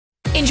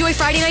Enjoy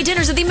Friday night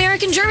dinners at the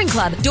American German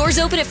Club. Doors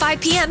open at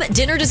 5 p.m.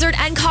 Dinner, dessert,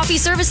 and coffee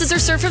services are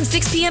served from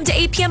 6 p.m. to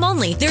 8 p.m.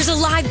 only. There's a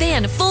live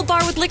band, full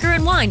bar with liquor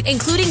and wine,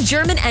 including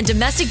German and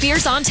domestic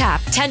beers on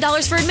tap.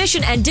 $10 for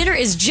admission, and dinner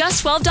is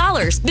just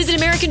 $12. Visit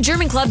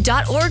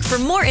AmericanGermanClub.org for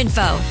more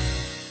info.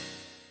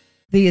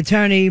 The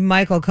attorney,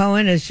 Michael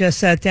Cohen, has just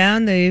sat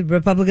down. The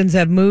Republicans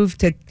have moved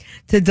to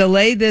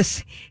delay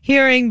this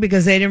hearing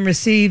because they didn't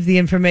receive the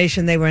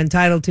information they were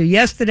entitled to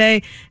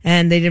yesterday,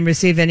 and they didn't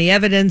receive any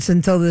evidence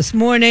until this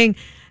morning.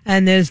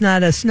 And there's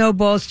not a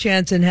snowball's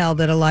chance in hell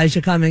that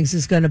Elijah Cummings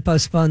is going to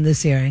postpone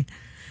this hearing.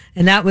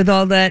 And not with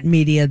all that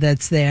media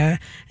that's there.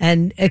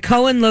 And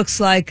Cohen looks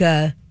like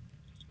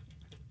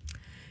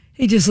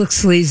he just looks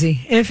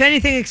sleazy. If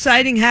anything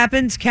exciting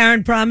happens,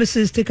 Karen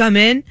promises to come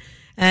in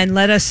and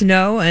let us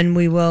know, and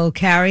we will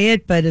carry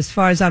it. But as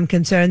far as I'm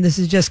concerned, this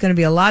is just going to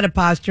be a lot of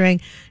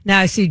posturing. Now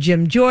I see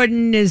Jim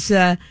Jordan is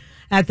at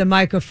the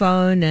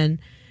microphone, and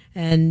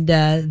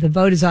the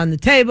vote is on the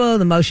table,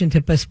 the motion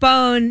to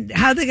postpone.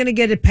 How are they going to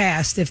get it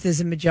passed if there's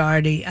a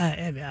majority?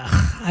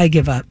 I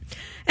give up.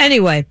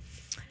 Anyway,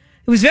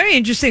 it was very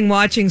interesting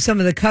watching some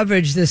of the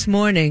coverage this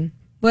morning.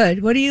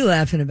 What are you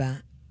laughing about?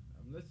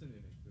 I'm listening to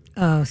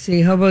it. Oh,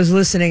 see, Hobo's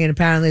listening, and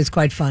apparently it's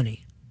quite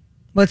funny.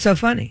 What's so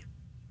funny?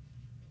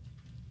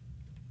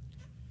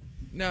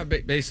 No,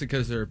 basically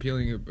because they're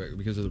appealing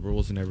because of the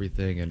rules and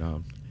everything. And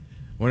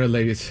one of the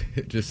ladies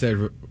just said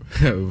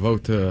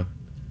vote to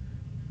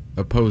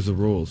oppose the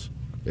rules,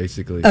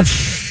 basically.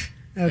 Okay.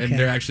 And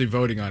they're actually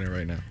voting on it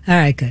right now. All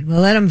right, good. Well,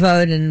 let them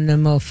vote, and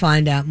then we'll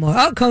find out more.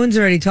 Oh, Cohen's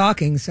already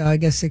talking, so I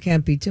guess there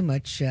can't be too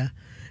much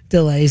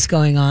delays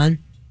going on.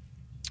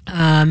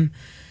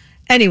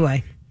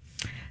 Anyway,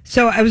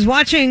 so I was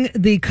watching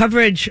the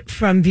coverage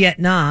from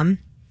Vietnam,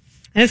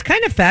 and it's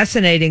kind of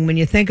fascinating when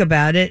you think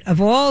about it.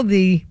 Of all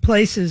the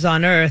places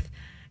on earth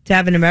to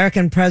have an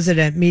American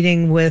president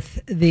meeting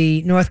with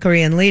the North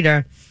Korean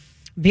leader,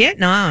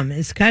 Vietnam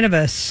is kind of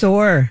a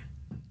sore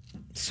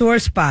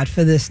spot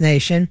for this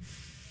nation.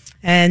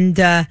 And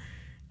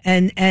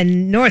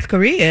North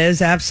Korea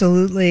is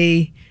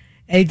absolutely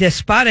a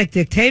despotic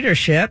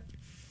dictatorship,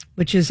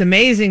 which is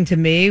amazing to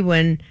me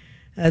when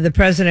the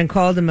president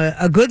called him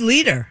a good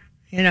leader.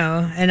 You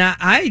know, and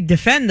I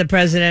defend the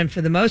president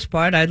for the most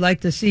part. I'd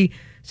like to see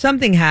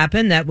something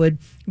happen that would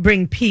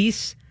bring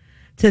peace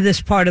to this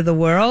part of the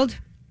world,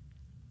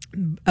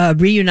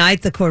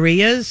 reunite the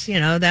Koreas. You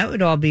know, that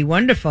would all be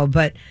wonderful.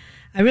 But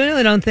I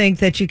really don't think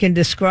that you can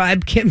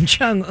describe Kim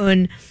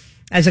Jong-un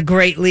as a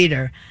great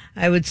leader.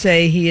 I would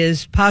say he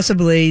is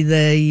possibly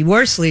the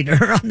worst leader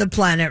on the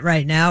planet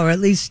right now, or at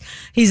least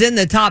he's in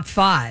the top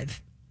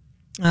 5.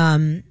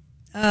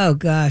 Oh,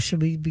 gosh. Are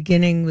we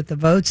beginning with the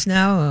votes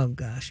now? Oh,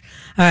 gosh.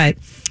 All right.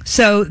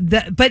 So,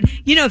 but,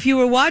 you know, if you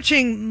were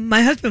watching,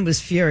 my husband was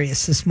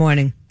furious this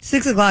morning.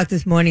 6 o'clock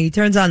this morning, he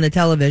turns on the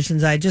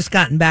televisions. I had just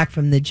gotten back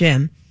from the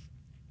gym.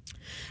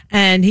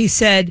 And he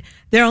said,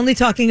 they're only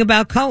talking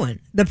about Cohen.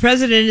 The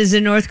president is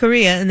in North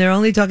Korea, and they're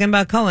only talking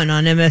about Cohen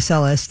on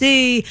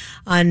MSLSD,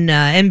 on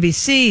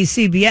NBC,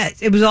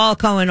 CBS. It was all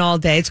Cohen all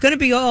day. It's going to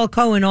be all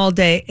Cohen all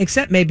day,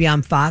 except maybe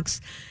on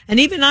Fox. And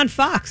even on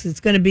Fox, it's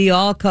going to be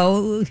all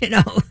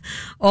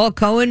all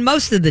Cohen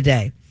most of the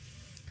day.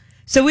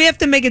 So we have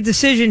to make a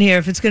decision here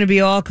if it's going to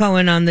be all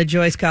Cohen on the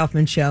Joyce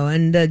Kaufman show.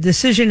 And the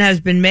decision has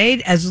been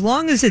made. As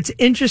long as it's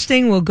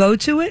interesting, we'll go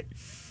to it.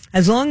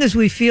 As long as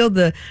we feel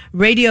the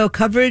radio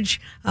coverage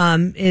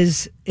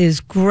is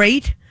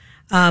great,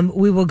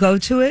 we will go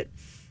to it.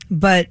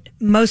 But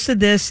most of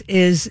this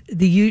is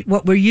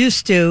what we're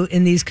used to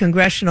in these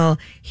congressional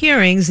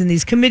hearings, in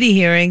these committee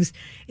hearings,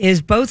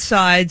 is both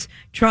sides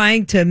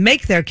trying to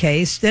make their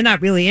case. They're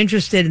not really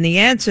interested in the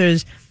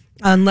answers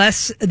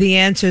unless the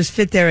answers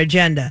fit their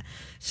agenda.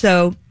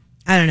 So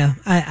I don't know.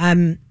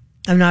 I'm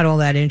not all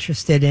that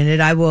interested in it.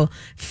 I will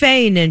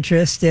feign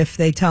interest if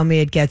they tell me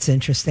it gets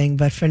interesting.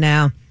 But for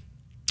now,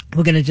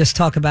 we're going to just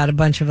talk about a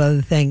bunch of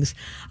other things.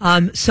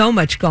 So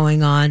much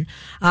going on.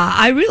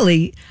 I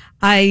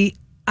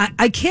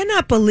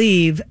cannot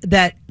believe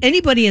that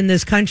anybody in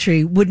this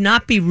country would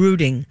not be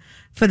rooting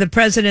for the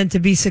president to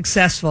be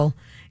successful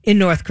in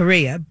North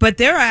Korea. But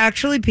there are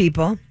actually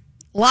people,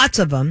 lots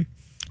of them,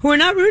 who are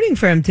not rooting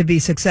for him to be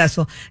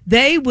successful.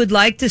 They would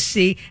like to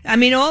see, I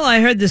mean, all I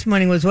heard this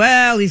morning was,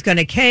 well, he's going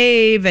to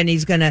cave and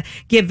he's going to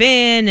give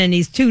in and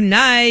he's too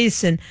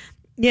nice. And,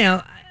 you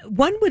know,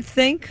 one would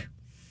think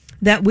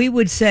that we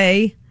would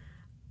say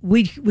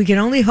we can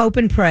only hope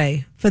and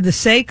pray for the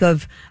sake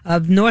of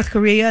North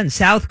Korea and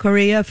South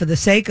Korea, for the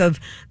sake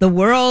of the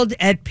world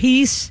at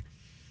peace,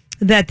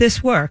 that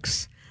this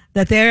works,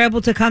 that they're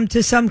able to come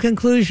to some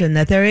conclusion,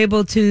 that they're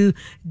able to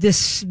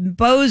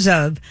dispose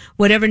of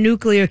whatever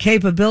nuclear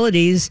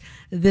capabilities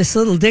this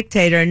little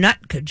dictator nut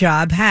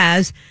job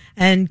has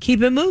and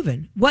keep it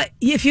moving. What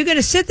if you're going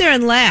to sit there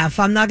and laugh?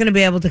 I'm not going to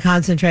be able to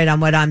concentrate on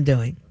what I'm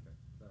doing.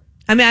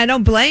 I mean, I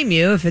don't blame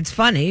you if it's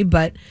funny,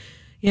 but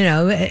you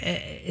know,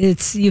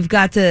 you've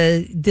got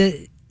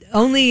to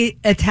only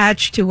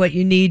attach to what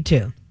you need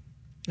to.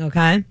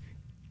 Okay.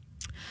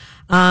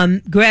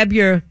 Grab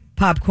your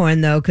popcorn,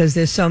 though, because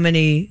there's so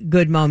many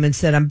good moments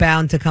that I'm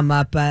bound to come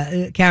up.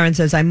 Karen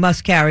says, I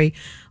must carry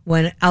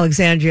when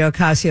Alexandria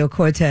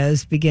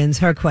Ocasio-Cortez begins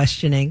her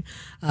questioning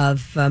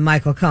of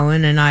Michael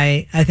Cohen. And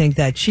I think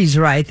that she's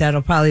right.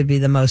 That'll probably be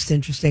the most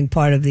interesting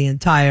part of the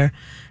entire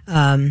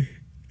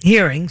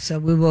hearing. So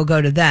we will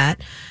go to that.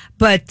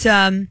 But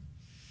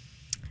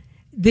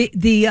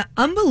the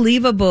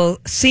unbelievable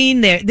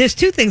scene there's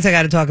two things I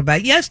got to talk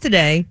about.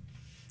 Yesterday,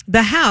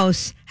 the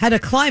House had a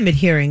climate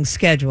hearing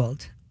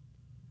scheduled.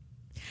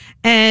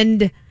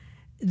 And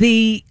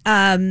the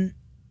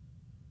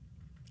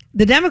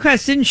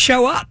Democrats didn't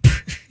show up.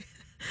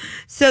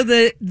 So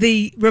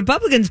the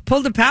Republicans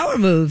pulled a power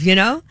move,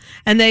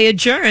 and they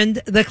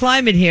adjourned the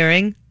climate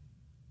hearing.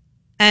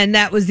 And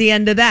that was the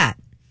end of that.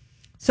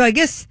 So I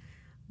guess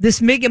this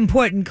big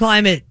important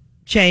climate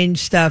change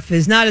stuff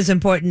is not as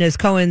important as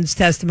Cohen's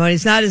testimony.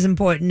 It's not as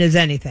important as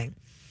anything.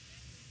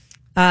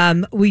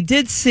 We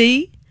did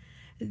see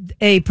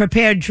a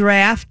prepared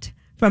draft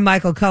from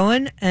Michael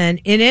Cohen, and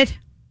in it,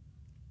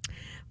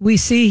 we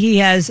see he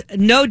has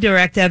no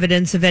direct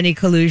evidence of any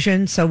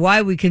collusion. So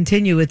why we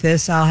continue with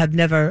this, I'll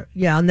never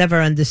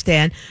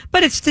understand.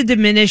 But it's to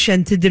diminish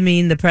and to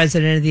demean the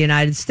President of the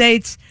United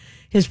States.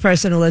 His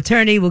personal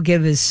attorney will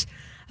give his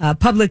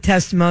public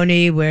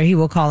testimony where he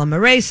will call him a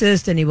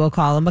racist, and he will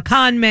call him a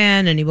con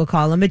man, and he will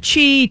call him a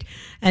cheat,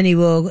 and he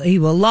will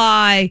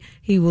lie.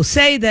 He will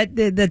say that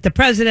the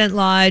president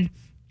lied,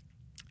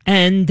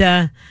 and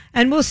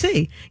we'll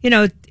see.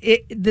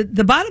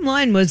 The bottom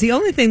line was the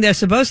only thing they're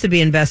supposed to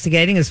be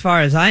investigating, as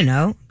far as I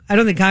know. I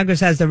don't think Congress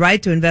has the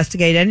right to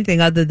investigate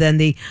anything other than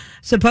the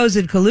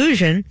supposed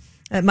collusion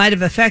that might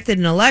have affected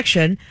an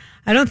election.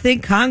 I don't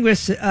think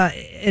Congress,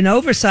 in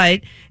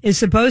oversight, is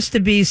supposed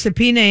to be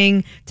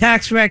subpoenaing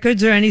tax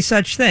records or any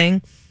such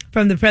thing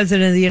from the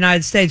President of the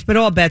United States. But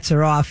all bets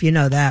are off. You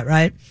know that,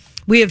 right?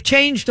 We have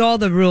changed all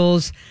the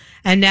rules,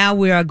 and now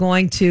we are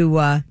going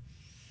to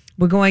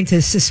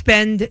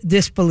suspend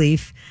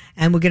disbelief,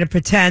 and we're going to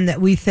pretend that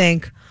we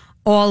think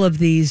all of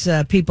these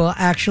people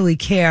actually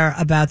care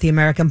about the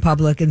American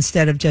public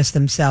instead of just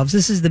themselves.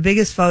 This is the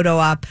biggest photo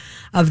op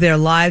of their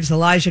lives.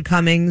 Elijah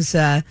Cummings,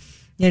 a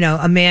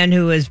man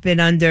who has been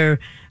under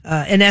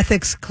an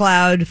ethics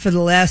cloud for the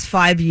last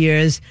 5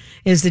 years,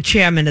 is the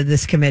chairman of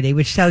this committee,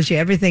 which tells you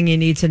everything you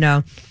need to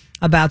know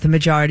about the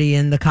majority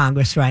in the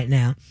Congress right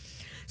now.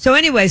 So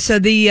anyway,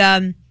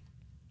 the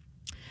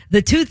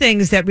two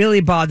things that really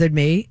bothered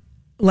me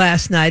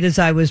last night as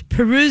I was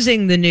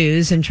perusing the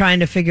news and trying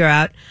to figure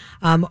out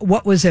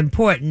what was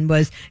important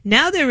was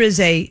now there is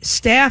a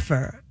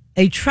staffer,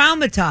 a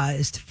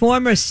traumatized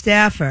former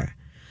staffer,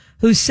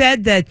 who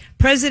said that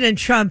President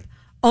Trump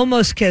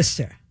almost kissed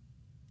her.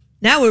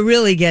 Now we're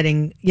really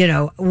getting,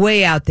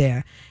 way out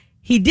there.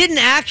 He didn't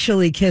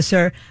actually kiss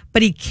her,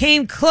 but he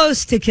came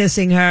close to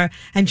kissing her,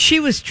 and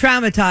she was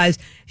traumatized.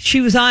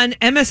 She was on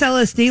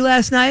MSLSD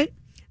last night.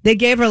 They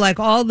gave her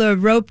all the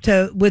rope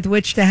with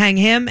which to hang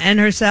him and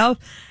herself.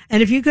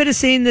 And if you could have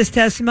seen this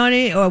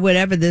testimony or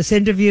whatever, this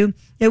interview,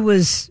 it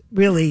was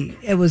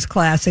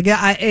classic.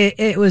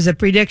 It was a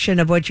prediction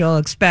of what you'll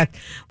expect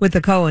with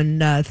the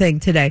Cohen thing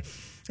today.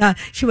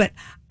 She went,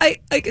 I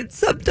can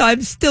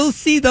sometimes still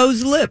see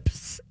those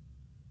lips.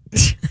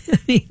 I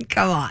mean,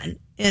 come on.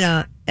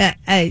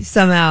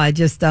 Somehow I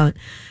just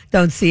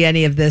don't see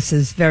any of this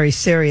as very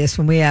serious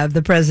when we have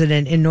the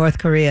president in North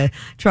Korea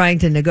trying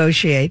to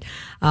negotiate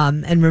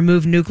and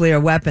remove nuclear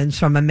weapons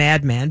from a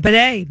madman. But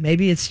hey,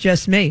 maybe it's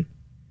just me.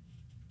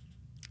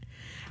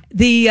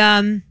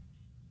 The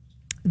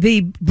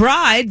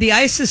bride, the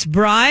ISIS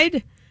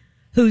bride,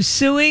 who's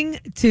suing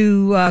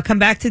to come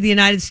back to the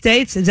United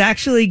States, is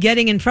actually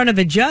getting in front of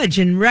a judge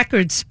in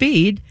record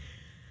speed.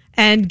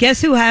 And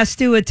guess who has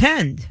to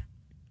attend?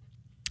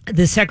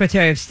 The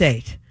Secretary of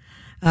State.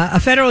 A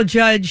federal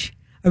judge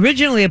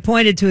originally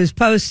appointed to his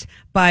post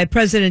by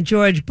President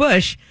George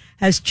Bush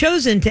has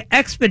chosen to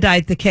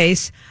expedite the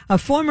case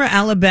of former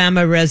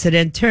Alabama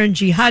resident turned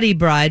jihadi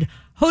bride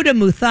Hoda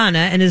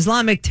Muthana, an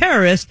Islamic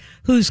terrorist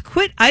who's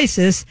quit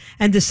ISIS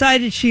and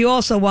decided she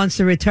also wants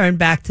to return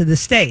back to the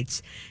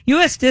States.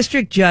 U.S.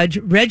 District Judge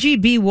Reggie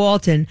B.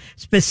 Walton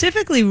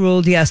specifically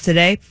ruled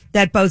yesterday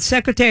that both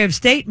Secretary of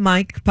State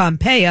Mike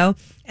Pompeo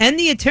and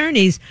the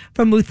attorneys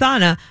for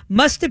Muthana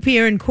must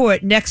appear in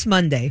court next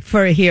Monday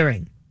for a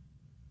hearing.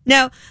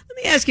 Now,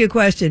 let me ask you a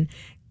question.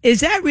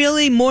 Is that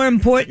really more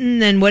important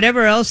than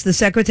whatever else the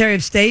Secretary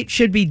of State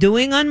should be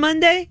doing on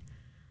Monday?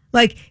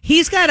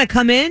 He's got to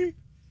come in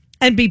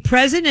and be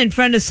present in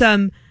front of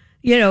some,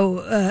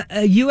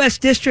 a U.S.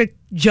 district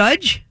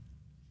judge?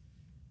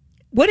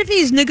 What if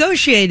he's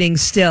negotiating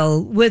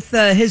still with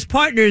his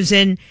partners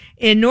in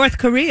North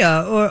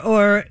Korea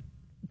or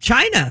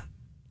China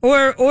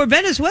or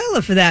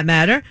Venezuela, for that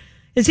matter?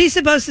 Is he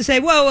supposed to say,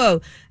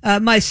 whoa,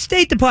 my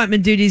State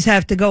Department duties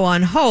have to go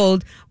on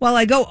hold while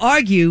I go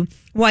argue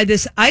why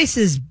this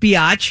ISIS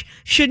biatch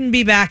shouldn't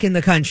be back in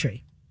the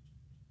country?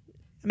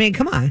 I mean,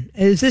 come on.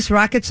 Is this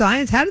rocket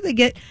science? How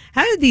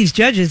did these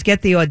judges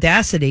get the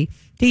audacity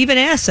to even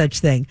ask such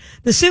thing.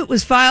 The suit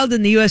was filed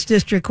in the U.S.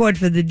 District Court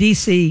for the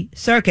D.C.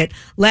 Circuit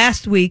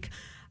last week,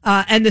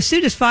 and the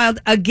suit is filed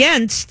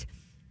against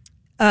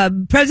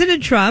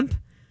President Trump,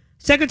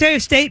 Secretary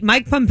of State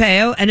Mike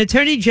Pompeo, and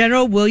Attorney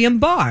General William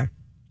Barr.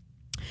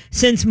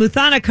 Since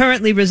Muthana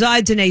currently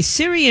resides in a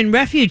Syrian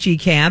refugee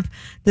camp,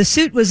 the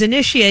suit was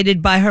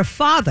initiated by her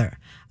father,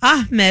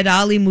 Ahmed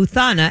Ali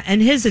Muthana,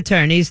 and his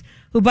attorneys,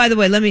 who, by the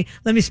way, let me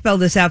spell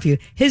this out for you.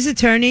 His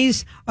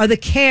attorneys are the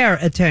CARE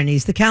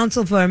attorneys, the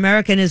Council for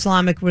American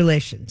Islamic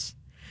Relations,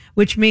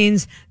 which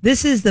means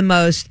this is the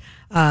most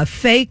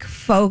fake,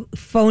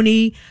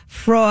 phony,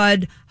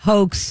 fraud,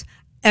 hoax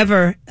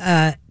ever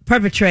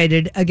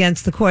perpetrated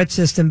against the court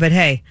system. But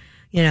hey,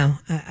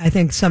 I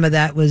think some of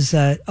that was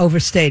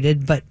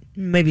overstated, but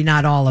maybe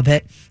not all of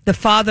it. The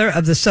father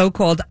of the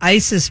so-called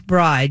ISIS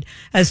bride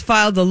has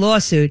filed a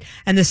lawsuit,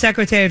 and the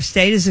Secretary of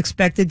State is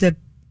expected to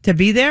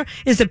be there.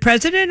 Is the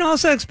president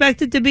also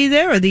expected to be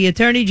there, or the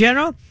Attorney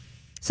General?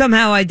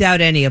 Somehow I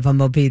doubt any of them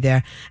will be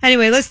there.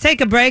 Anyway, let's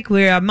take a break.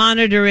 We are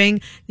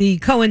monitoring the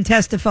Cohen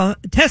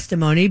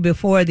testimony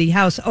before the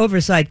House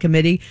Oversight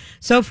Committee.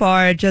 So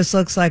far, it just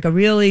looks like a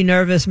really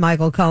nervous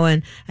Michael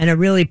Cohen and a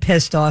really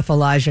pissed off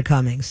Elijah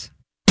Cummings.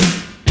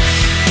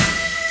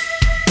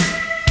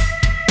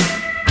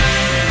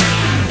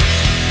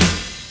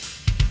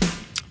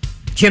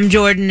 Jim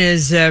Jordan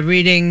is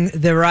reading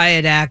the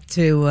riot act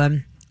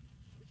to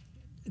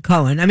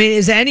Cohen. I mean,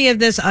 is any of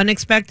this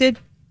unexpected?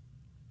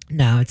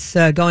 No, it's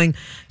going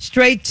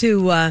straight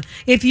to,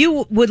 if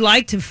you would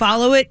like to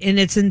follow it in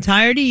its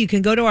entirety, you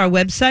can go to our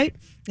website,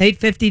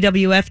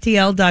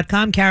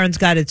 850wftl.com. Karen's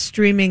got it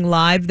streaming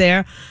live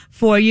there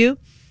for you.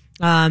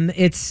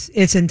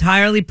 It's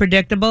entirely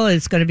predictable.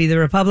 It's going to be the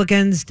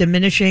Republicans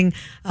diminishing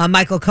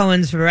Michael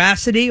Cohen's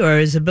veracity or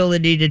his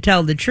ability to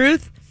tell the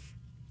truth.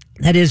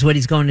 That is what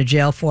he's going to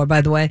jail for,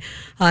 by the way.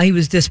 He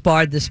was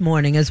disbarred this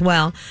morning as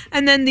well.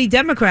 And then the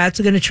Democrats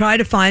are going to try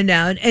to find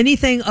out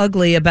anything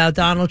ugly about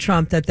Donald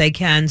Trump that they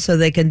can so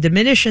they can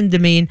diminish and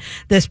demean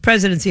this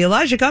presidency.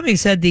 Elijah Cummings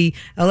said the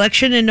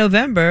election in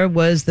November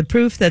was the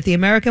proof that the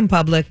American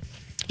public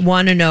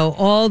want to know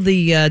all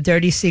the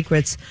dirty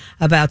secrets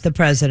about the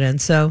president.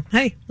 So,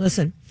 hey,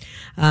 listen,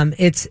 I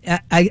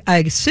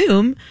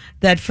assume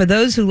that for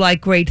those who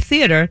like great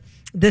theater,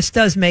 this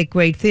does make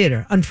great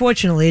theater.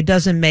 Unfortunately, it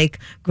doesn't make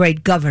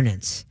great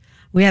governance.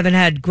 We haven't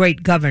had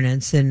great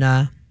governance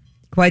in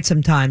quite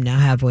some time now,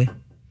 have we?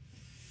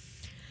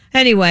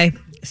 Anyway,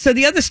 so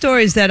the other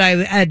stories that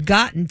I had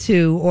gotten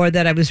to or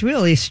that I was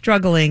really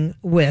struggling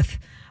with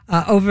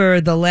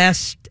over the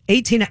last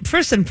 18...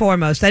 First and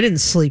foremost, I didn't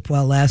sleep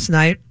well last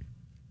night.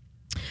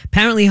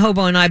 Apparently,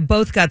 Hobo and I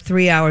both got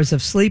 3 hours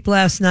of sleep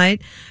last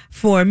night.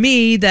 For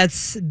me,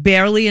 that's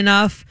barely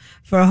enough.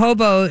 For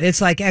Hobo, it's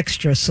like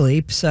extra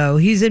sleep, so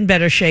he's in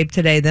better shape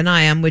today than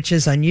I am, which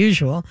is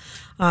unusual.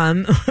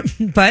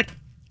 But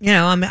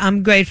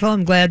I'm grateful.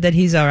 I'm glad that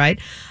he's all right.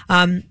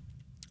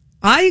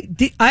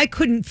 I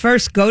couldn't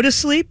first go to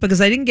sleep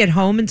because I didn't get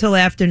home until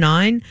after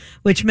 9,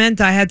 which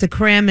meant I had to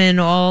cram in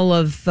all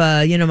of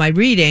my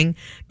reading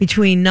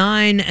between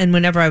 9 and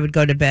whenever I would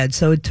go to bed.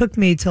 So it took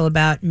me till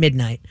about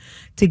midnight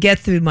to get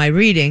through my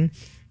reading.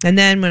 And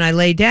then when I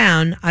lay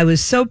down, I was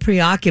so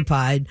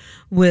preoccupied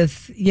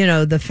with,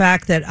 the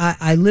fact that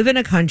I live in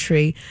a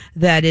country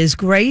that is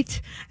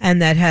great and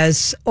that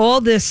has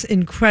all this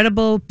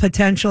incredible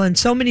potential and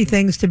so many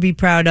things to be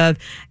proud of.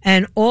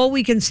 And all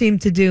we can seem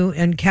to do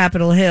in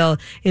Capitol Hill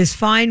is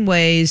find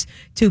ways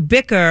to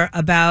bicker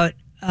about,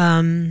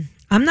 I'm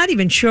not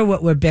even sure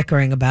what we're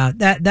bickering about.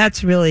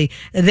 That's really,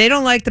 they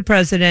don't like the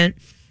president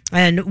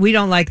and we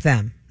don't like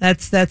them.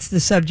 That's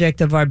the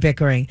subject of our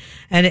bickering.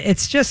 And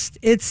it's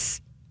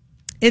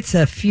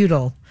a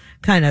futile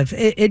kind of,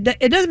 it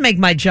doesn't make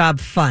my job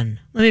fun.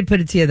 Let me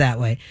put it to you that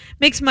way. It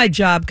makes my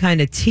job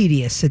kind of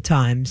tedious at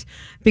times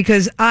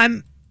because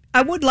I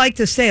would like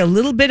to stay a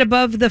little bit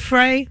above the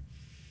fray,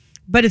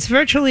 but it's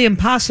virtually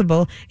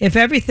impossible if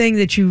everything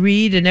that you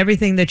read and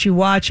everything that you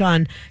watch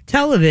on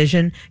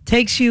television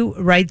takes you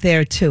right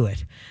there to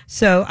it.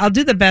 So I'll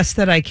do the best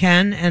that I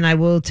can, and I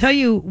will tell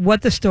you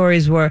what the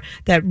stories were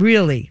that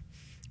really,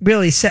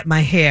 really set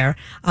my hair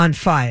on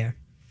fire.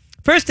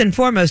 First and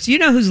foremost, do you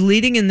know who's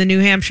leading in the New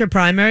Hampshire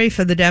primary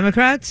for the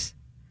Democrats?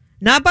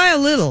 Not by a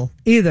little,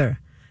 either.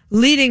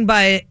 Leading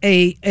by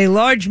a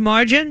large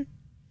margin.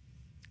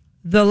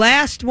 The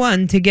last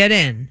one to get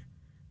in,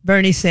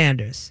 Bernie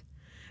Sanders,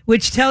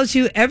 which tells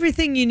you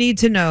everything you need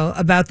to know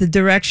about the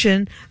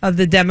direction of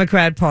the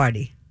Democrat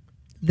Party.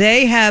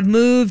 They have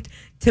moved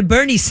to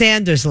Bernie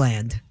Sanders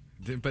land.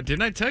 But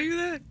didn't I tell you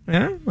that?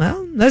 Yeah,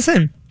 well,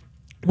 listen.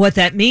 What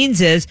that means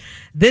is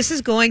this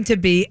is going to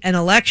be an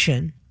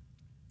election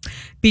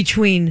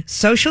between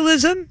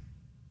socialism,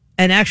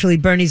 and actually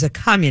Bernie's a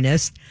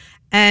communist,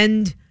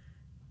 and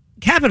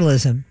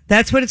capitalism.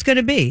 That's what it's going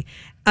to be.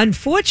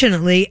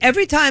 Unfortunately,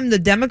 every time the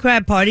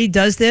Democrat Party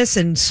does this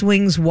and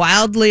swings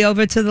wildly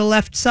over to the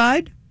left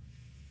side,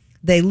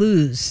 they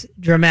lose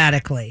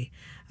dramatically.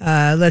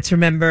 Let's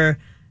remember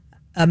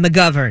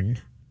McGovern.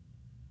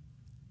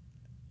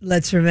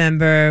 let's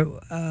remember,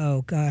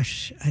 oh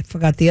gosh, I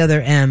forgot the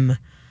other M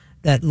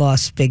that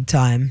lost big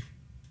time.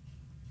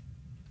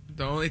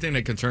 The only thing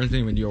that concerns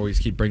me when you always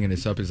keep bringing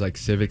this up is like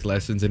civic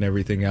lessons and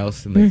everything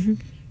else. And like,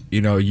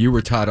 you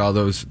were taught all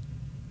those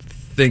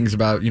things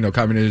about,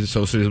 communism,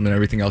 socialism, and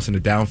everything else and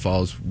the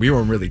downfalls. We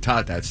weren't really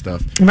taught that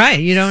stuff. Right,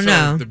 you don't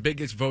know. The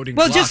biggest voting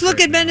Well, bloc just look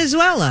right at now.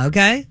 Venezuela,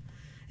 okay?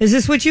 Is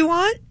this what you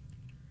want?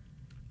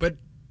 But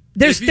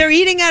They're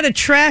eating out of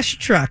trash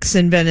trucks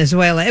in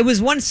Venezuela. It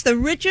was once the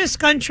richest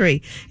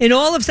country in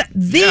all of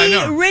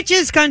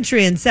richest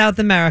country in South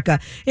America.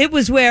 It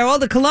was where all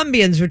the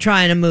Colombians were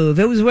trying to move.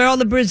 It was where all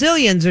the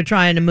Brazilians were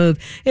trying to move.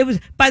 It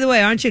was. By the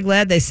way, aren't you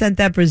glad they sent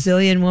that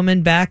Brazilian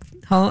woman back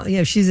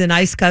home? She's in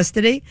ICE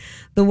custody.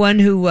 The one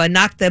who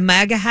knocked the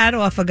MAGA hat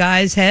off a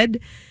guy's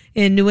head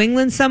in New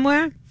England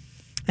somewhere.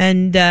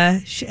 And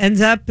she ends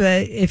up,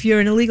 if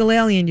you're an illegal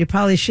alien, you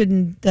probably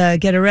shouldn't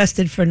get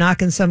arrested for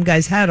knocking some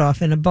guy's hat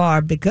off in a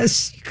bar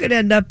because you could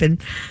end up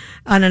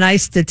on an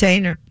ICE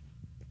detainer,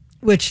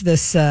 which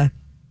this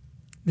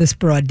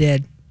broad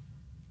did.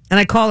 And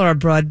I call her a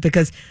broad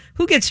because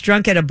who gets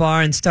drunk at a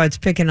bar and starts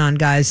picking on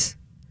guys,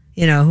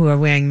 who are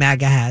wearing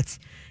MAGA hats?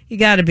 You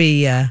got to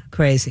be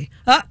crazy.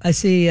 Oh, I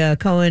see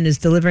Cohen is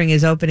delivering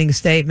his opening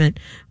statement.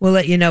 We'll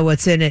let you know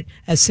what's in it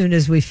as soon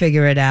as we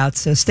figure it out.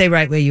 So stay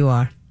right where you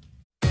are.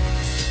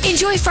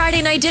 Enjoy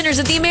Friday night dinners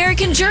at the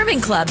American German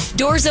Club.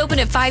 Doors open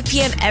at 5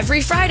 p.m. every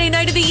Friday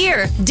night of the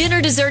year.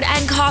 Dinner, dessert,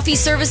 and coffee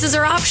services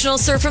are optional,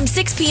 served from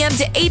 6 p.m.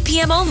 to 8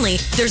 p.m. only.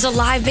 There's a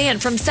live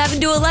band from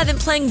 7 to 11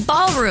 playing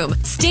ballroom,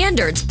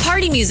 standards,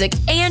 party music,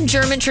 and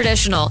German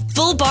traditional.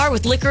 Full bar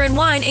with liquor and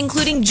wine,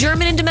 including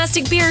German and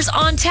domestic beers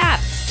on tap.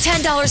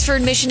 $10 for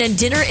admission and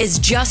dinner is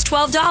just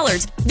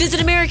 $12.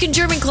 Visit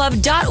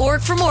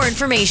AmericanGermanClub.org for more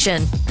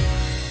information.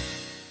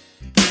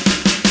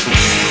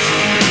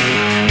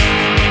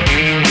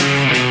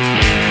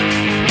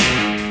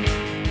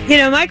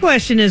 My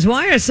question is,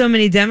 why are so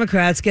many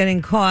Democrats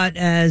getting caught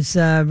as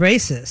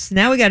racist?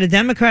 Now we got a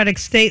Democratic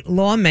state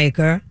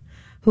lawmaker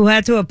who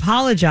had to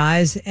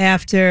apologize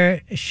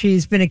after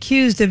she's been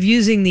accused of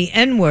using the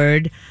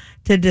N-word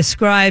to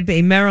describe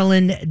a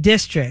Maryland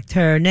district.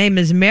 Her name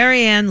is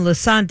Marianne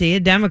Lasanti, a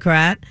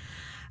Democrat,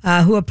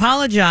 who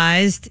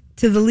apologized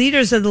to the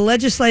leaders of the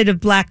Legislative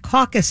Black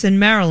Caucus in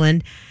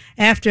Maryland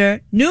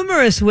after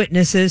numerous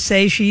witnesses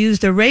say she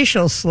used a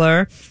racial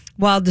slur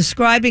while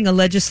describing a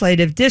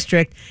legislative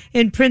district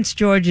in Prince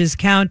George's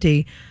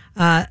County,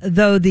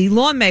 though the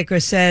lawmaker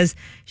says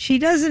she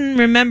doesn't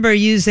remember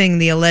using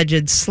the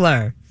alleged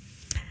slur.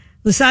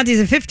 Lasanti is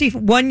a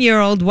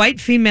 51-year-old white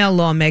female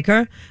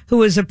lawmaker who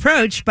was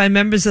approached by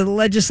members of the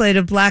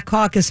Legislative Black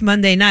Caucus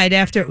Monday night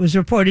after it was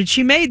reported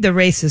she made the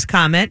racist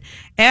comment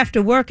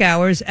after work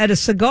hours at a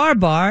cigar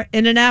bar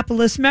in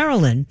Annapolis,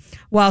 Maryland,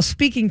 while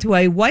speaking to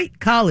a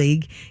white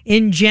colleague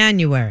in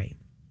January,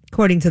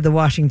 according to the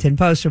Washington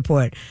Post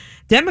report.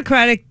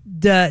 Democratic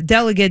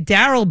Delegate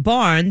Darrell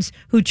Barnes,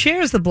 who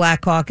chairs the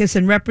Black Caucus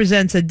and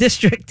represents a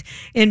district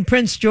in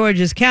Prince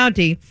George's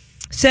County,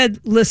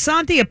 said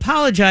Lasanti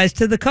apologized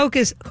to the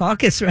caucus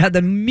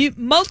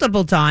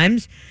multiple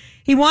times.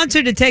 He wants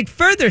her to take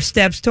further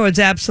steps towards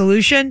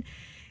absolution.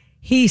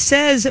 He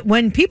says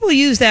when people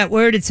use that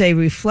word, it's a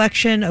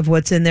reflection of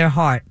what's in their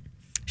heart.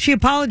 She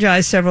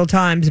apologized several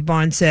times,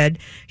 Barnes said.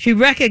 She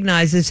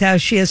recognizes how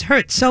she has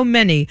hurt so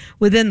many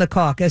within the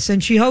caucus,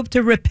 and she hoped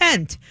to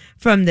repent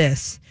from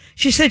this.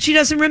 She said she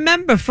doesn't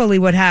remember fully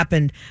what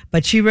happened,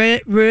 but she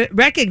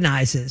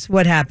recognizes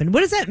what happened.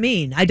 What does that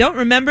mean? I don't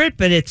remember it,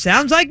 but it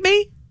sounds like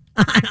me?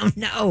 I don't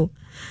know.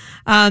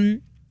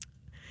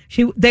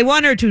 They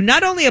want her to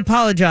not only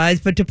apologize,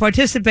 but to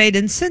participate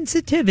in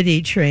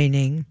sensitivity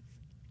training.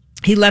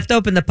 He left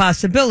open the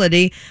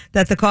possibility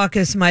that the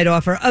caucus might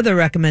offer other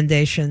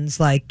recommendations,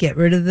 like get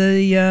rid of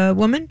the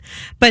woman.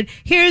 But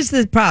here's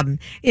the problem.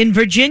 In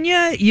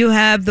Virginia, you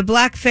have the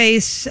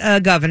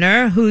blackface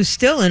governor who's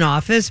still in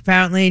office,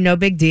 apparently no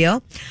big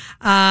deal.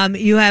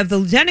 You have the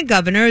lieutenant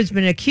governor who's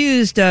been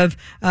accused of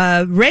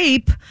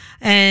rape,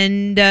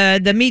 and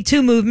the Me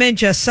Too movement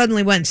just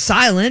suddenly went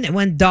silent. It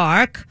went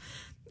dark.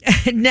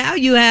 And now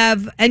you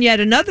have, and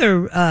yet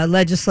another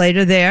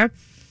legislator there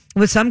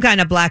with some kind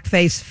of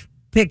blackface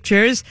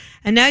pictures,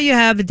 and now you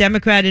have a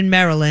Democrat in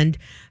Maryland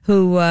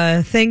who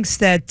thinks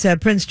that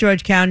Prince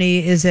George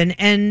County is an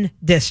N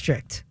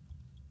district.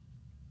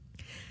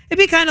 It'd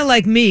be kind of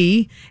like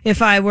me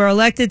if I were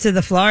elected to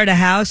the Florida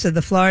House or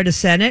the Florida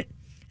Senate,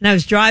 and I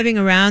was driving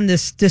around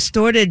this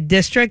distorted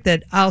district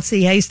that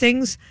Alcee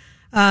Hastings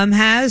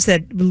has,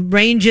 that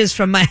ranges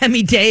from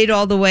Miami-Dade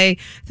all the way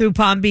through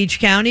Palm Beach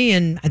County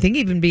and I think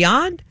even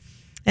beyond.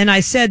 And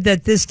I said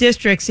that this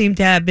district seemed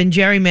to have been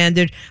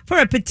gerrymandered for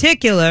a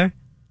particular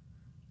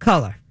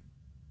color.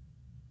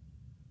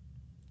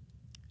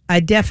 I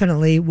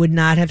definitely would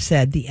not have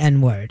said the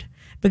N-word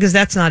because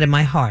that's not in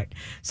my heart.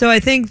 So I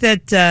think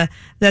that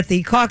that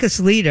the caucus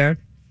leader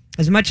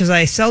As much as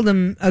I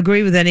seldom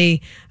agree with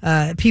any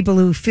people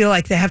who feel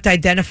like they have to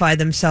identify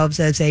themselves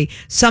as a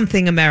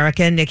something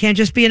American. They can't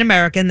just be an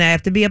American. They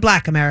have to be a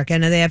Black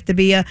American, or they have to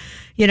be an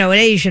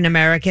Asian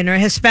American or a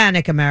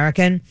Hispanic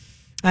American.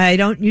 I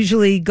don't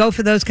usually go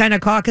for those kind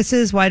of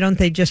caucuses. Why don't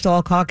they just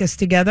all caucus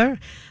together?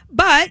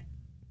 But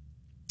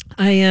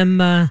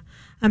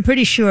I'm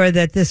pretty sure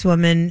that this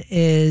woman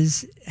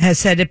has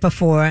said it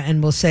before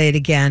and will say it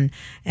again,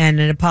 and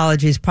an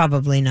apology is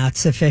probably not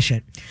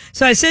sufficient.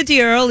 So I said to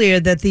you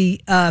earlier that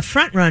the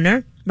front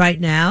runner right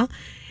now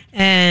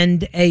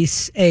and a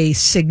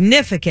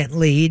significant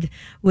lead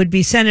would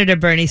be Senator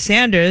Bernie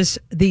Sanders,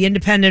 the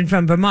independent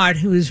from Vermont,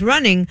 who is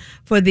running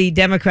for the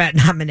Democrat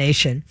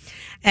nomination.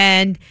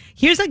 And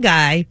here's a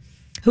guy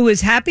who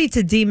is happy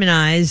to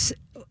demonize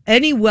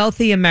any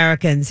wealthy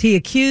Americans. He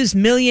accused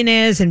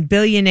millionaires and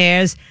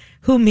billionaires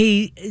whom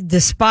he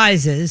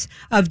despises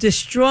of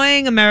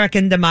destroying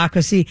American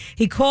democracy.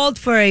 He called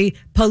for a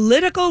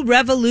political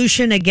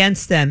revolution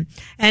against them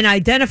and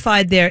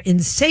identified their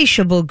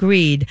insatiable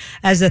greed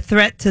as a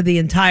threat to the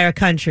entire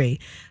country.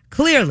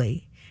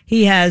 Clearly,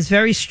 he has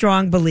very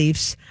strong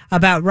beliefs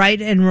about right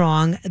and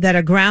wrong that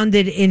are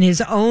grounded in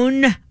his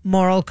own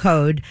moral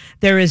code.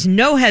 There is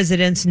no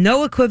hesitance,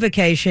 no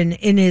equivocation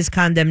in his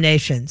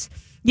condemnations.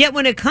 Yet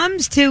when it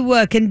comes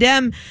to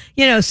condemn,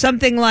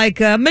 something like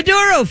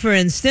Maduro, for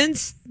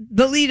instance,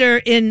 the leader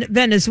in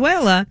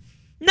Venezuela,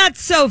 not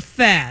so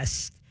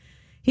fast.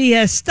 He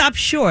has stopped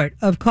short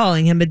of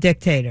calling him a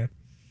dictator.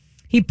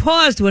 He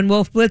paused when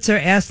Wolf Blitzer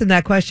asked him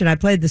that question. I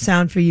played the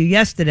sound for you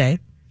yesterday.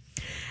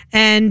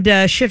 And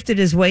shifted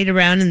his weight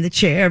around in the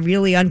chair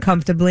really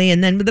uncomfortably.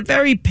 And then with a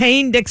very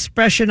pained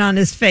expression on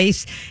his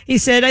face, he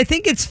said, I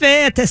think it's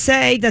fair to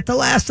say that the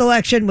last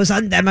election was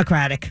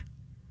undemocratic.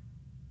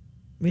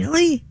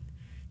 Really?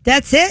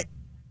 That's it?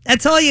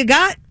 That's all you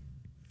got?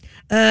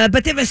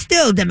 But there are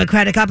still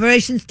democratic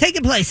operations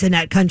taking place in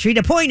that country.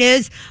 The point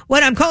is,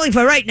 what I'm calling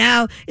for right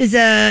now is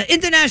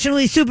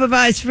internationally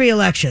supervised free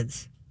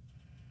elections.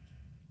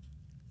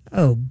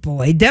 Oh,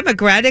 boy.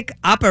 Democratic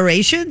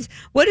operations?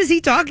 What is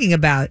he talking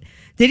about?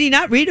 Did he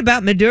not read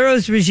about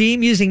Maduro's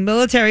regime using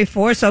military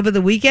force over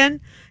the weekend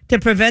to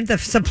prevent the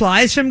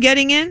supplies from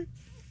getting in?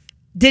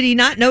 Did he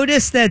not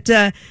notice that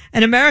an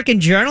American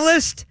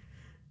journalist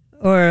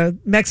or a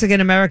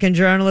Mexican-American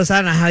journalist,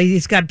 I don't know how,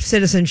 he's got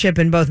citizenship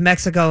in both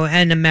Mexico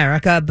and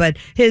America, but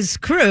his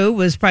crew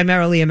was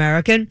primarily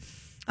American.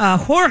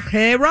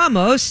 Jorge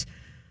Ramos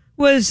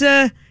was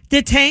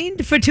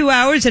detained for 2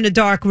 hours in a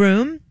dark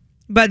room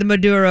by the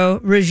Maduro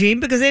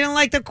regime because they don't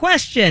like the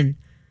question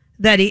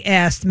that he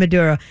asked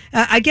Maduro.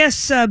 I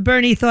guess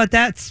Bernie thought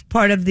that's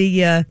part of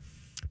the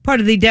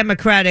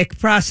democratic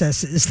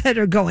processes that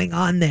are going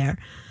on there.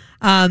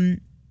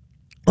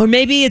 Or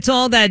maybe it's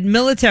all that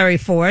military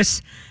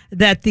force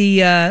that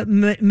the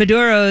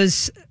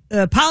Maduro's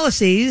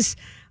policies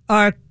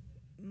are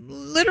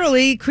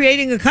literally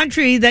creating a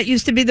country that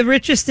used to be the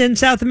richest in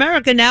South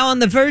America, now on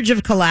the verge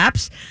of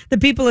collapse. The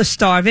people are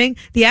starving.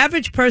 The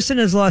average person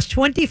has lost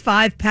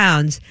 25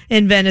 pounds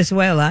in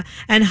Venezuela,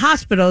 and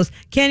hospitals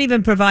can't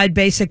even provide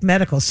basic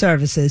medical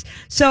services.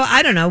 So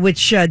I don't know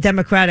which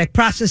democratic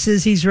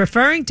processes he's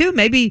referring to.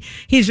 Maybe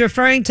he's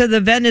referring to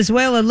the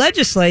Venezuelan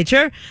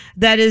legislature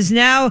that is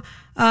now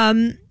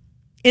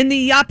in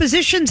the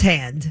opposition's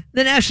hand.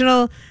 The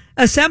National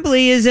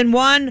Assembly is in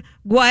Juan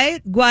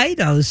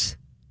Guaido's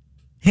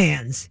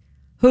hands,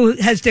 who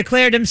has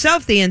declared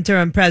himself the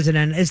interim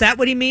president. Is that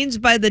what he means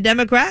by the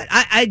Democrat?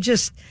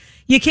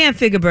 You can't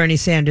figure Bernie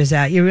Sanders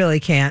out. You really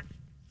can't.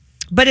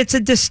 But it's a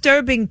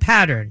disturbing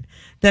pattern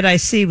that I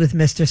see with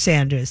Mr.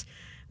 Sanders.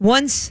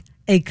 Once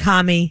a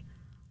commie,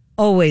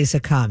 always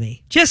a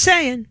commie. Just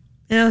saying.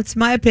 It's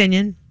my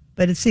opinion,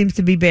 but it seems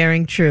to be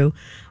bearing true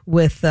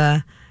with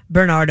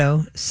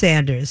Bernardo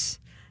Sanders,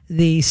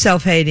 the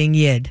self-hating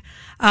yid.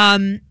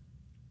 Then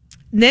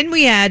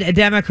we had a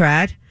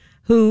Democrat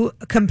who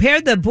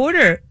compared the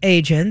border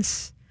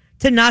agents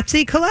to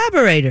Nazi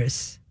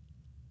collaborators.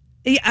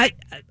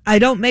 I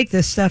don't make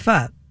this stuff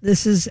up.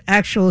 This is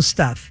actual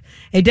stuff.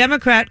 A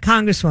Democrat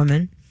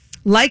congresswoman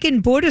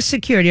likened border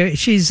security.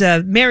 She's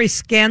Mary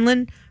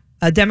Scanlon,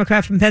 a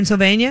Democrat from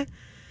Pennsylvania,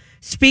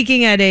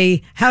 speaking at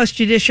a House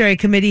Judiciary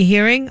Committee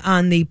hearing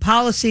on the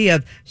policy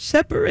of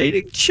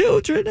separating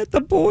children at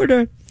the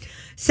border,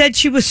 said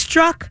she was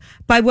struck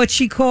by what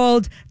she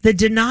called the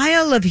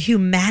denial of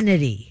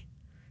humanity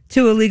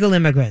to illegal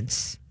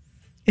immigrants.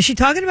 Is she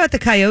talking about the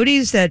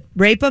coyotes that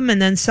rape them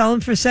and then sell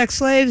them for sex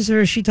slaves,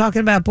 or is she talking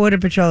about Border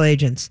Patrol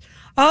agents?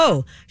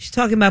 Oh, she's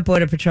talking about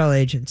Border Patrol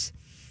agents.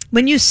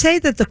 When you say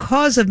that the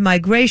cause of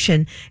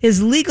migration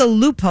is legal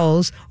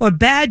loopholes or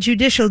bad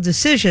judicial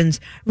decisions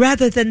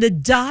rather than the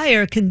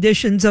dire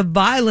conditions of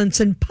violence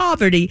and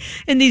poverty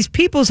in these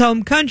people's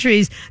home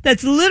countries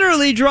that's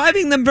literally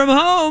driving them from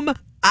home.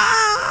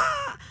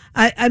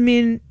 I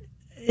mean,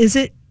 is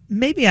it,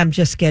 maybe I'm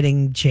just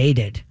getting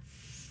jaded,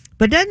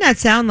 but doesn't that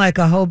sound like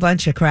a whole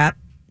bunch of crap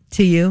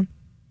to you?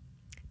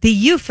 The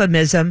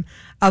euphemism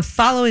of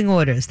following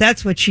orders.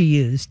 That's what she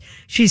used.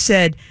 She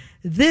said,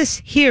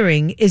 this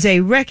hearing is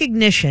a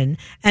recognition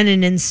and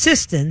an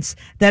insistence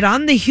that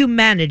on the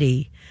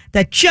humanity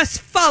that just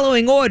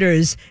following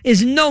orders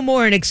is no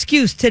more an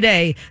excuse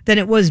today than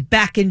it was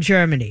back in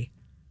Germany.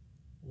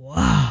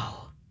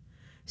 Wow.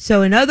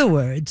 So in other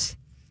words,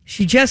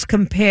 she just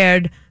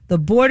compared the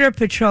Border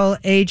Patrol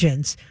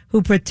agents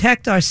who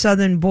protect our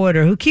southern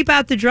border, who keep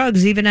out the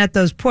drugs even at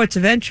those ports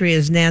of entry,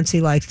 as Nancy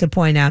likes to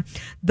point out.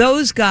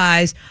 Those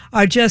guys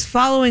are just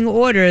following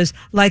orders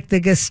like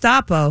the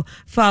Gestapo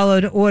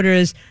followed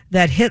orders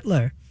that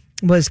Hitler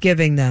was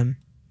giving them.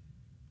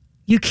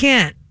 You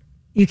can't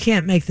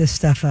make this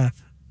stuff up.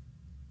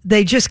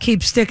 They just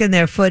keep sticking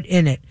their foot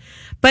in it.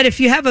 But if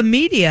you have a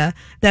media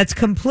that's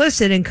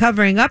complicit in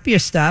covering up your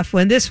stuff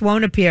when this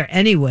won't appear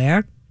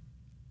anywhere,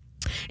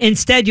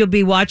 instead, you'll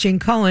be watching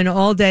Cohen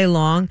all day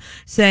long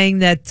saying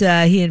that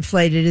he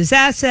inflated his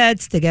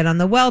assets to get on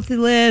the wealthy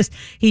list.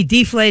 He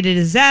deflated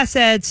his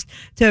assets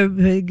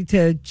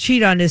to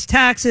cheat on his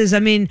taxes. I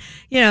mean,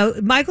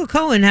 Michael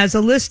Cohen has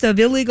a list of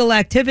illegal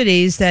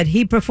activities that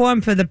he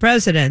performed for the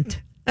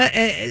president.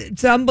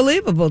 It's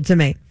unbelievable to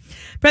me.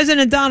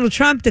 President Donald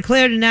Trump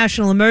declared a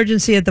national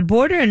emergency at the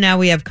border, and now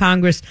we have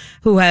Congress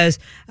who has,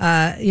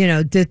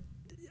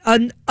 undone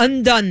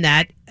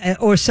that,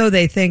 or so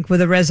they think,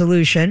 with a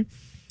resolution,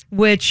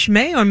 which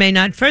may or may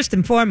not. First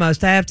and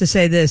foremost, I have to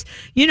say this.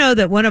 You know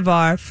that one of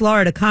our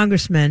Florida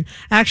congressmen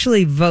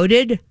actually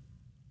voted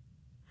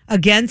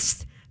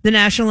against the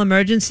National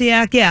Emergency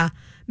Act? Yeah.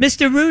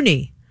 Mr.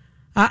 Rooney,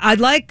 I'd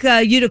like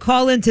you to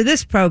call into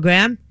this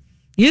program.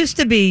 Used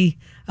to be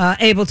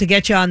able to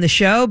get you on the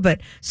show, but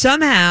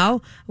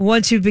somehow,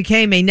 once you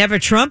became a never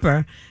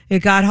Trumper, it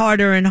got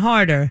harder and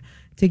harder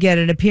to get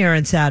an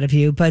appearance out of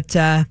you. But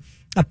a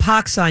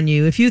pox on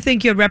you. If you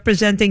think you're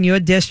representing your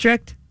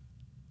district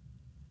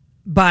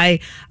by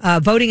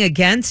voting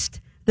against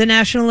the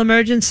national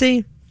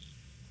emergency,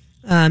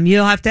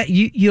 you'll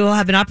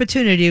have an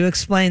opportunity to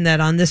explain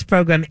that on this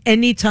program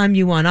anytime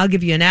you want. I'll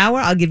give you an hour.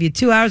 I'll give you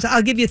 2 hours.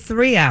 I'll give you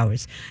 3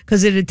 hours,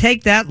 because it'd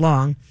take that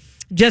long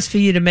just for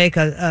you to make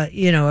a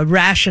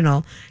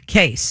rational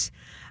case.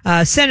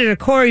 Senator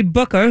Cory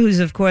Booker, who's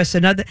of course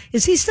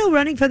is he still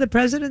running for the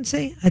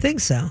presidency? I think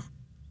so.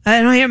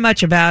 I don't hear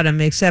much about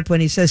him except when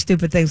he says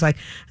stupid things like,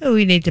 "Oh,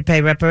 we need to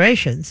pay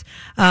reparations."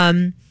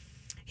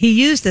 He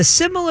used a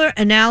similar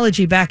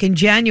analogy back in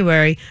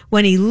January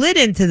when he lit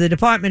into the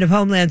Department of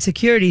Homeland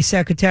Security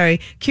Secretary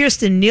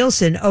Kirstjen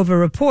Nielsen over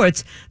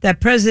reports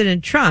that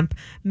President Trump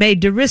made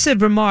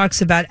derisive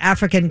remarks about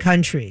African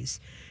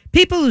countries.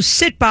 People who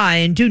sit by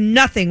and do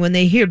nothing when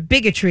they hear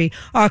bigotry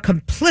are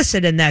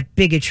complicit in that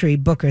bigotry,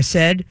 Booker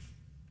said.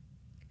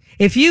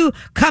 If you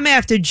come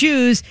after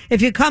Jews,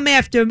 if you come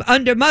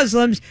under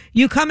Muslims,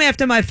 you come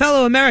after my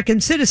fellow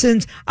American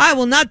citizens, I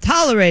will not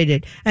tolerate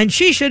it. And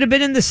she should have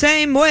been in the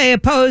same way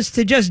opposed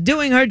to just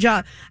doing her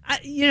job.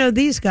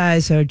 These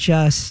guys are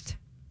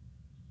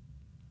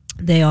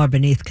they are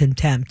beneath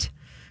contempt.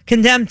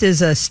 Contempt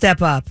is a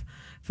step up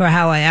for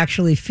how I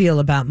actually feel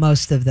about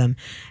most of them.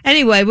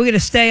 Anyway, we're going to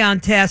stay on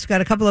task.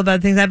 Got a couple of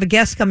other things. I have a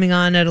guest coming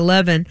on at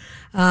 11.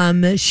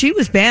 She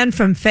was banned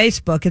from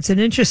Facebook. It's an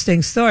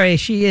interesting story.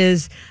 She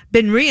has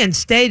been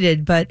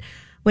reinstated, but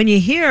when you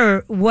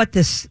hear what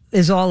this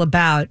is all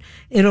about,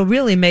 it'll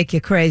really make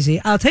you crazy.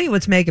 I'll tell you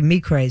what's making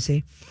me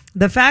crazy.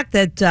 The fact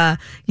that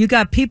you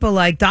got people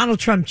like Donald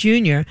Trump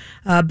Jr.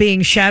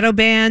 Being shadow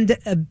banned,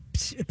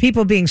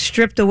 people being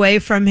stripped away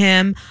from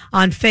him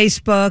on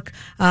Facebook.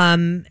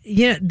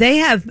 They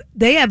have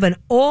an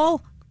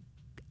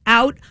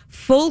all-out,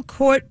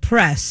 full-court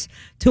press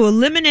to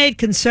eliminate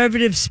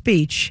conservative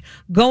speech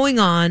going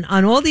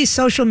on all these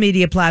social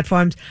media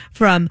platforms,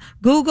 from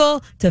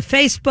Google to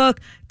Facebook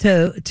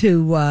to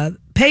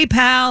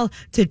PayPal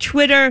to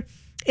Twitter.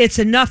 It's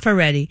enough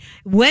already.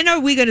 When are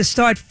we going to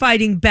start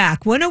fighting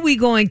back? When are we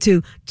going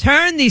to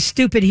turn these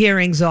stupid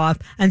hearings off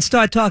and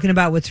start talking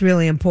about what's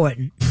really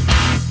important?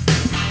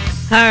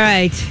 All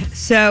right.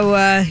 So,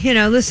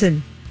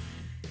 listen,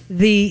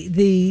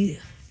 the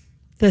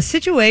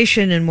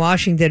situation in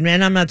Washington,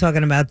 and I'm not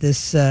talking about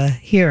this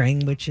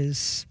hearing, which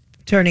is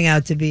turning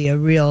out to be a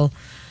real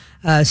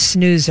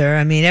snoozer.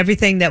 I mean,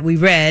 everything that we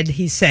read,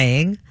 he's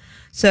saying.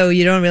 So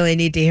you don't really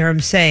need to hear him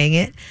saying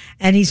it.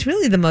 And he's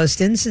really the most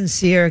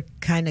insincere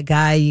kind of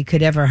guy you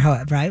could ever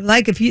have, right?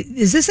 Like,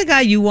 is this a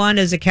guy you want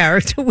as a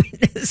character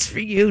witness for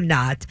you?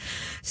 Not.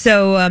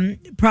 So,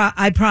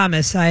 I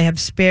promise I have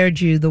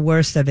spared you the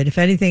worst of it. If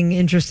anything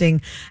interesting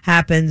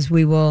happens,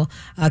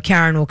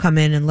 Karen will come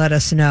in and let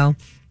us know,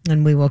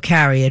 and we will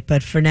carry it.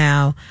 But for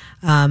now,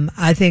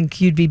 I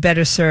think you'd be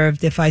better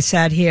served if I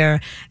sat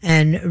here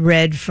and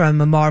read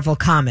from a Marvel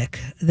comic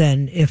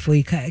than if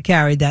we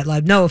carried that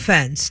live. No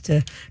offense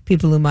to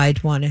people who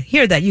might want to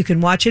hear that. You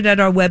can watch it at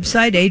our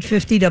website,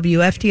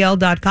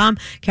 850WFTL.com.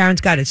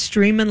 Karen's got it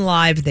streaming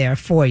live there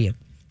for you.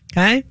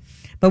 Okay?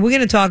 But we're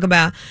going to talk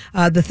about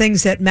the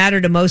things that matter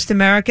to most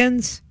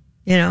Americans,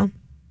 and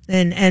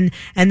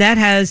that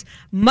has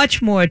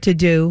much more to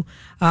do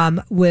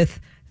with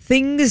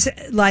things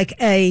like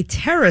a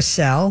terror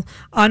cell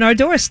on our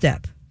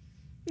doorstep.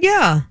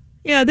 Yeah,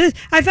 Yeah,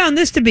 I found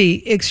this to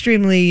be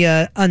extremely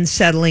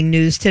unsettling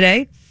news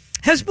today.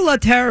 Hezbollah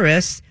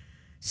terrorists,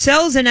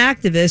 cells and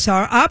activists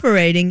are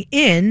operating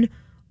in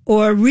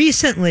or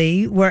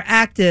recently were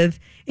active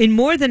in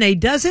more than a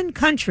dozen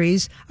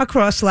countries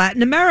across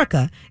Latin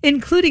America,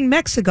 including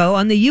Mexico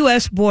on the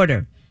U.S.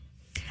 border.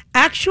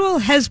 Actual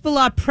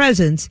Hezbollah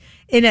presence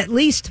in at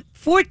least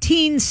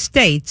 14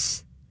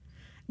 states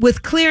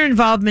with clear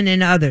involvement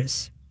in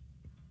others.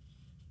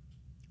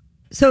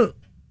 So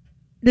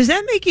does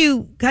that make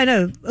you kind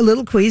of a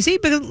little queasy?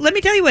 Because let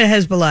me tell you what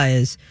Hezbollah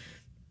is.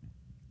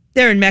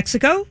 They're in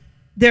Mexico.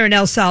 They're in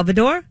El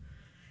Salvador.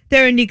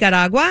 They're in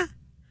Nicaragua.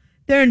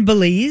 They're in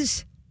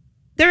Belize.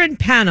 They're in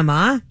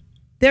Panama.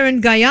 They're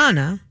in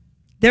Guyana.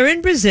 They're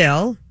in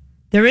Brazil.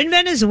 They're in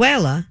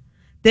Venezuela.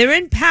 They're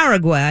in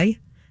Paraguay.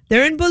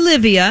 They're in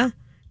Bolivia.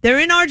 They're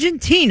in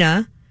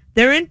Argentina.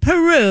 They're in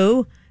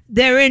Peru.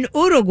 They're in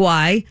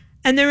Uruguay.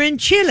 And they're in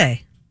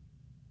Chile.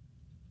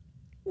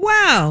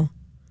 Wow.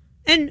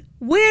 And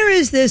where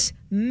is this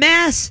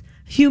mass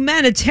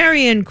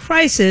humanitarian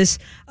crisis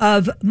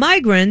of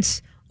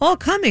migrants all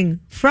coming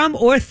from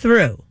or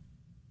through?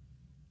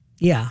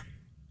 Yeah.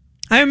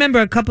 I remember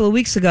a couple of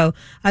weeks ago,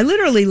 I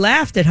literally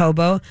laughed at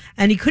Hobo,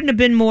 and he couldn't have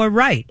been more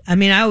right. I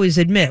mean, I always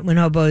admit when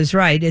Hobo is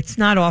right. It's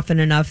not often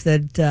enough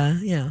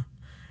that,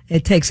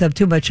 it takes up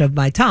too much of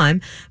my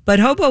time. But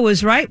Hobo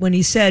was right when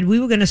he said we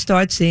were going to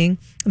start seeing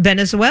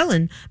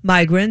Venezuelan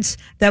migrants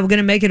that were going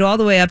to make it all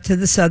the way up to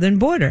the southern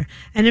border.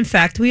 And in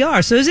fact, we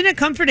are. So isn't it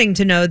comforting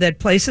to know that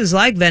places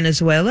like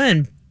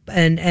Venezuela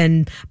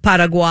and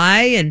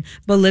Paraguay and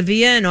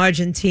Bolivia and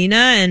Argentina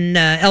and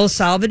El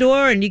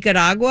Salvador and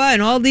Nicaragua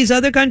and all these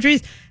other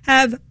countries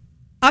have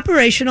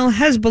operational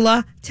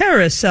Hezbollah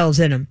terrorist cells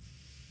in them?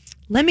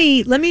 Let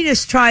me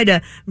just try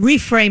to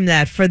reframe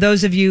that for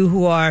those of you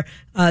who are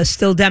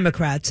still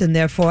Democrats and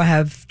therefore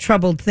have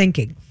troubled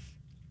thinking.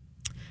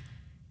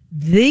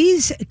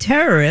 These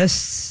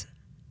terrorists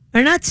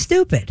are not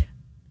stupid.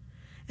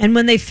 And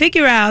when they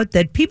figure out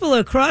that people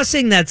are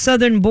crossing that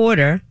southern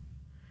border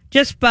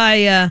just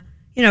by,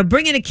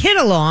 bringing a kid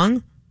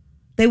along,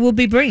 they will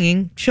be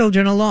bringing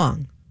children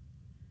along.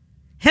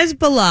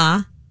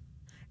 Hezbollah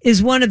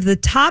is one of the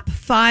top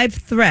 5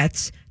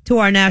 threats to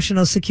our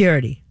national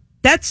security.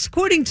 That's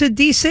according to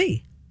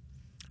D.C.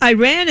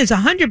 Iran is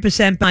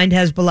 100% behind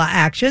Hezbollah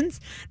actions.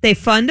 They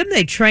fund them,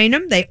 they train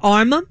them, they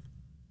arm them.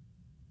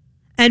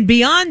 And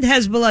beyond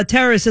Hezbollah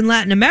terrorists in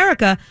Latin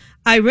America,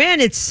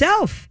 Iran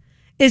itself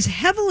is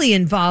heavily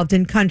involved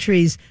in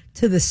countries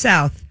to the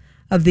south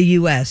of the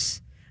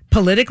U.S.,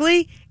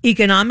 politically,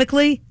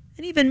 economically,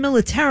 and even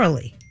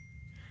militarily.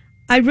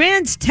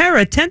 Iran's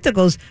terror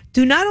tentacles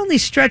do not only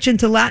stretch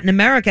into Latin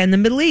America and the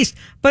Middle East,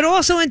 but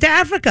also into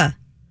Africa.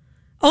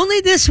 Only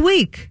this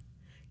week,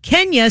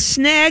 Kenya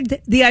snagged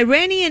the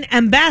Iranian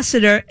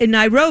ambassador in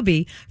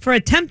Nairobi for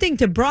attempting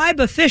to bribe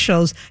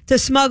officials to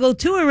smuggle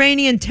 2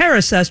 Iranian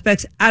terror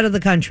suspects out of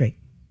the country.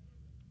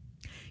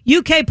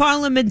 UK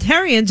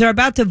parliamentarians are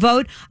about to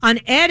vote on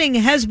adding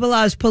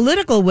Hezbollah's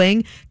political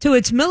wing to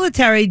its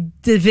military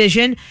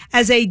division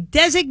as a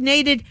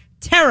designated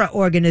terror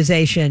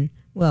organization.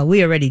 Well,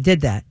 we already did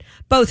that.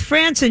 Both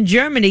France and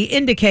Germany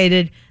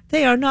indicated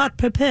they are not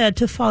prepared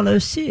to follow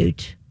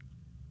suit.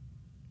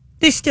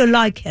 They still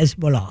like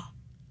Hezbollah.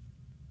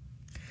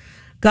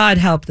 God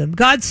help them.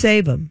 God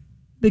save them,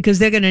 because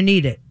they're going to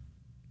need it.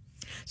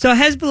 So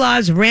Hezbollah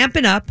is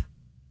ramping up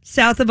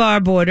south of our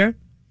border,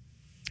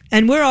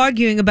 and we're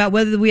arguing about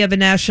whether we have a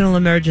national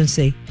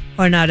emergency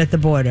or not at the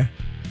border.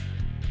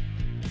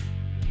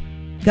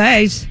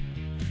 Guys,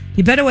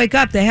 you better wake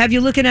up. They have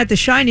you looking at the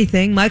shiny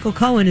thing. Michael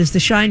Cohen is the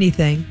shiny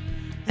thing.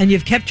 And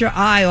you've kept your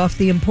eye off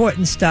the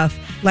important stuff,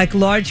 like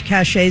large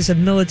caches of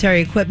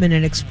military equipment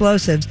and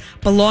explosives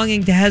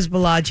belonging to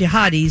Hezbollah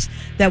jihadis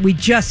that we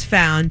just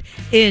found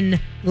in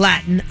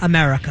Latin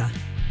America.